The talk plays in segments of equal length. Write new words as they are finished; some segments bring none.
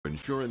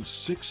Insurance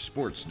 6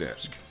 Sports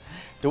Desk.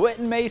 DeWitt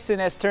and Mason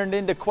has turned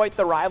into quite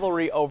the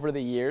rivalry over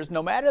the years.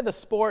 No matter the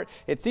sport,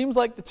 it seems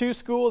like the two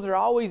schools are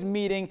always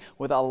meeting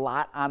with a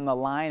lot on the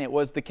line. It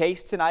was the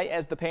case tonight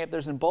as the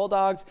Panthers and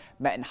Bulldogs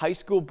met in high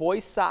school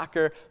boys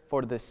soccer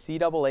for the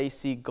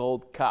CAAC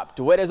Gold Cup.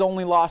 DeWitt has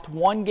only lost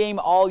one game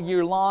all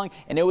year long,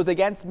 and it was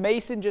against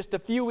Mason just a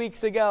few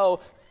weeks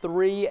ago,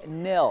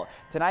 3-0.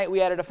 Tonight we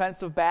had a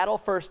defensive battle.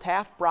 First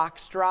half, Brock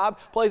Straub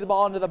plays the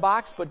ball into the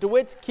box, but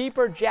DeWitt's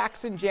keeper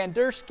Jackson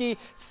Janderski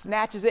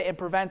snatches it and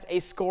prevents a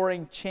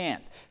scoring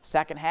chance.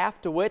 Second half,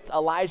 DeWitt's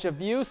Elijah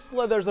View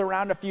slithers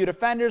around a few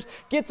defenders,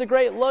 gets a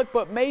great look,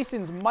 but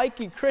Mason's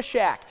Mikey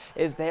Krishak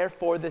is there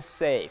for the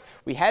save.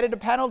 We headed to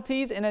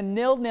penalties in a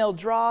 0-0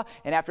 draw,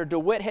 and after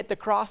DeWitt hit the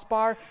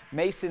crossbar,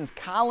 Mason's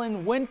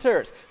Colin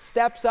Winters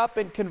steps up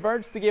and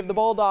converts to give the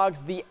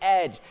Bulldogs the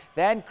edge.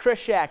 Then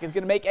Krishak is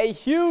going to make a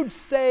huge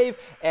save,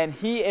 and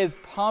he is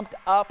pumped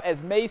up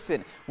as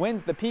Mason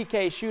wins the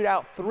PK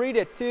shootout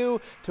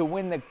 3-2 to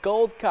win the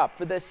Gold Cup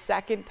for the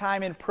second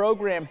time in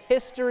program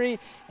history,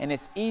 and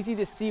it's easy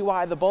to see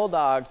why the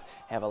Bulldogs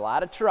have a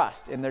lot of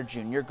trust in their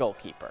junior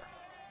goalkeeper.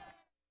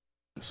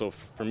 So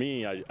for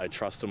me, I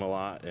trust him a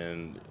lot,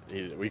 and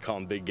we call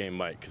him Big Game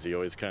Mike because he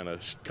always kind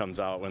of comes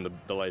out when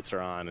the lights are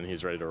on and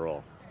he's ready to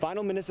roll.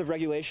 Final minutes of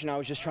regulation, I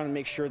was just trying to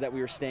make sure that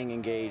we were staying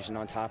engaged and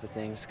on top of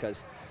things,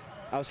 because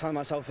I was telling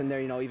myself in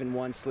there, you know, even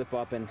one slip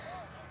up and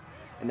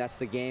that's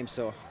the game.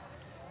 So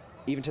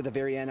even to the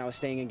very end, I was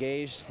staying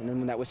engaged, and then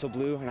when that whistle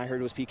blew and I heard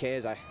it was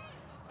PKs,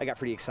 I got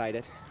pretty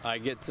excited. I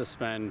get to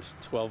spend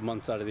 12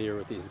 months out of the year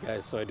with these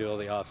guys, so I do all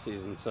the off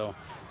season. So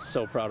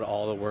proud of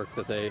all the work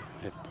that they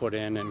have put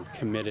in and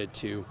committed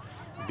to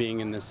being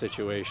in this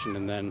situation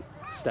and then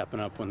stepping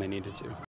up when they needed to.